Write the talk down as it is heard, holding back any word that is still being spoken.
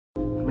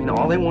mean,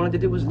 all they wanted to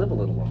do was live a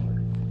little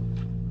longer.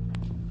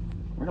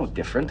 We're no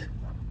different.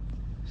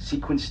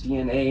 Sequence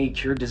DNA,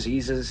 cure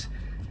diseases,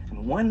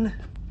 and one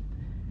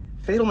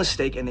fatal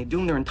mistake, and they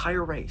doom their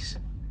entire race.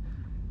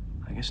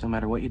 I guess no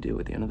matter what you do,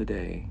 at the end of the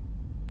day,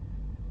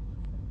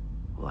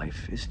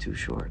 life is too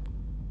short.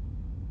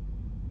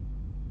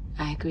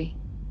 I agree.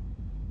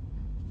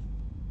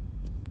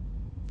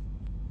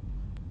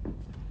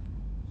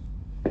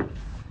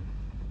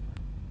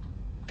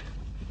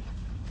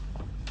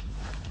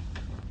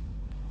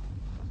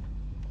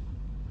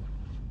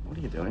 What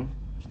are you doing?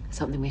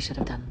 Something we should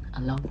have done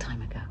a long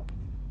time ago.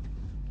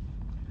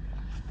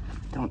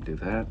 Don't do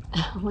that.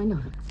 Why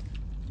not?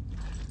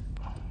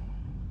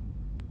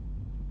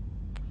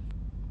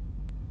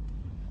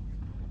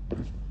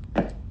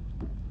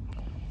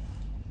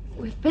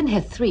 We've been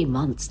here 3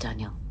 months,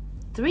 Daniel.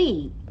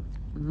 3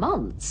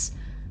 months?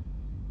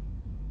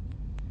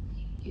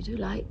 You do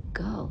like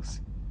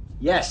girls?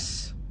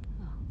 Yes.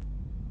 Oh.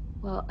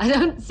 Well, I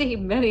don't see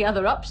many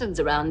other options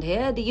around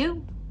here, do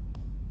you?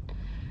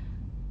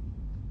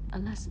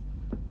 Unless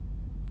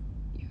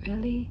you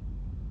really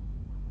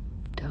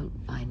don't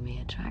find me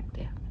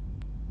attractive.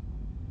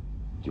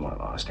 Do you want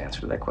an honest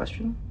answer to that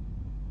question?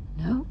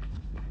 No?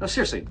 No,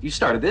 seriously, you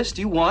started this.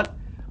 Do you want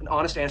an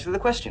honest answer to the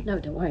question? No,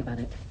 don't worry about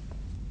it.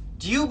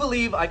 Do you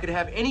believe I could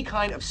have any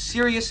kind of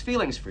serious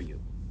feelings for you?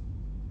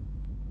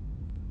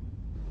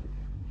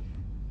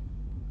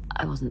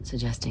 I wasn't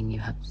suggesting you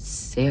have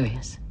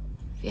serious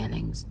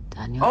feelings,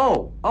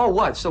 Daniel. Oh,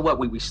 what? So what?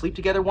 We sleep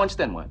together once,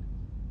 then what?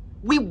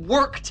 We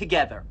work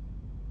together.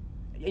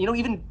 You know,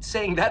 even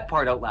saying that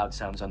part out loud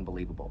sounds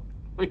unbelievable.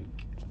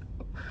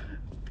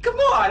 Come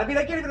on! I mean,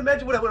 I can't even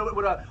imagine what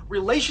a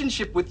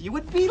relationship with you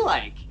would be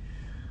like.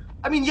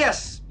 I mean,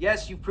 yes,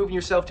 you've proven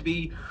yourself to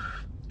be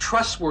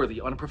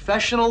trustworthy on a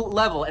professional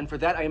level, and for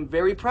that I am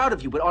very proud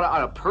of you. But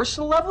on a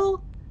personal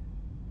level?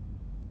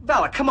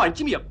 Vala, come on,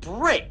 give me a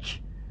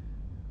break.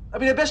 I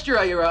mean, at best you're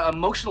an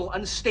emotional,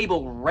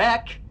 unstable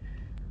wreck.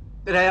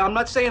 And I'm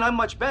not saying I'm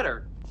much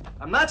better.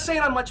 I'm not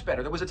saying I'm much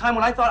better. There was a time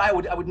when I thought I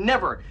would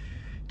never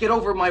get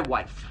over my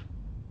wife.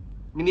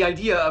 I mean, the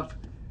idea of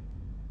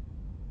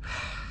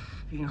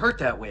being hurt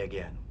that way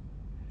again.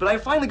 But I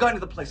finally got to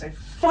the place.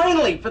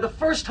 For the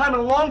first time in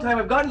a long time,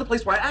 I've gotten to the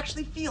place where I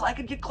actually feel I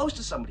could get close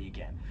to somebody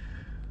again.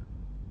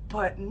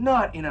 But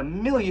not in a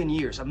million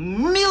years, a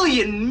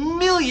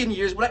million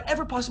years would I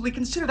ever possibly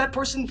consider that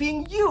person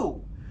being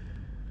you.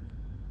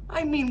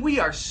 I mean, we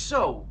are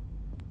so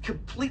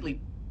completely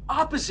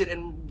opposite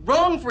and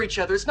wrong for each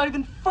other. It's not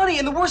even funny.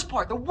 And the worst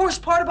part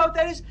about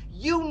that is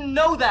you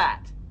know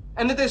that.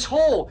 And that this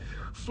whole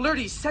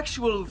flirty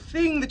sexual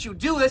thing that you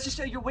do, that's just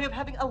your way of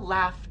having a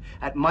laugh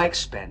at my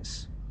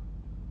expense.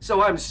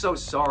 So I'm so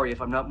sorry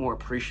if I'm not more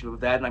appreciative of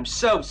that, and I'm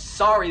so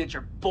sorry that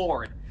you're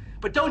bored.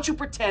 But don't you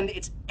pretend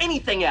it's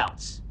anything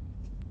else.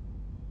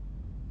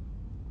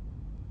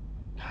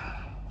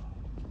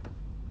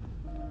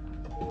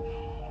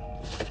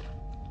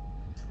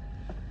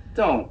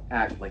 Don't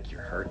act like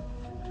you're hurt.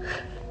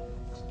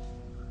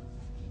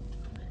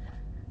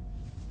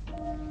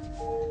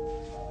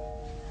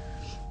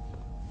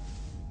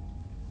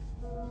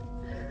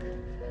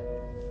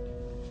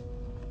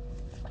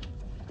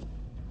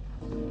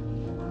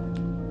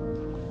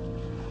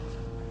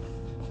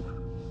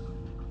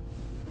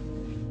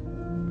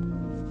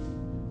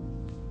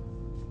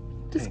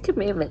 Just give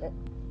me a minute.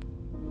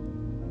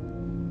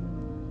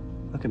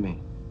 Look at me.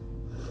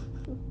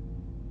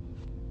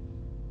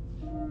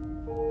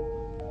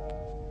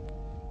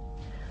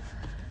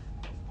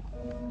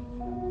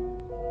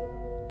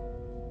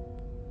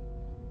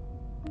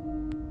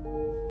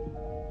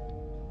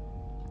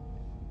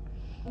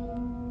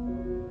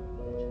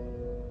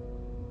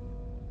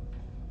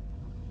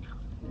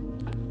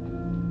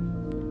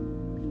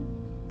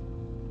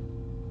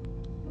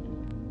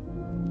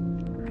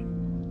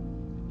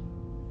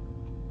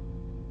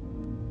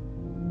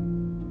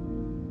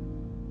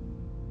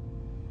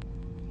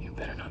 You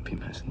better not be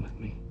messing with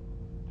me.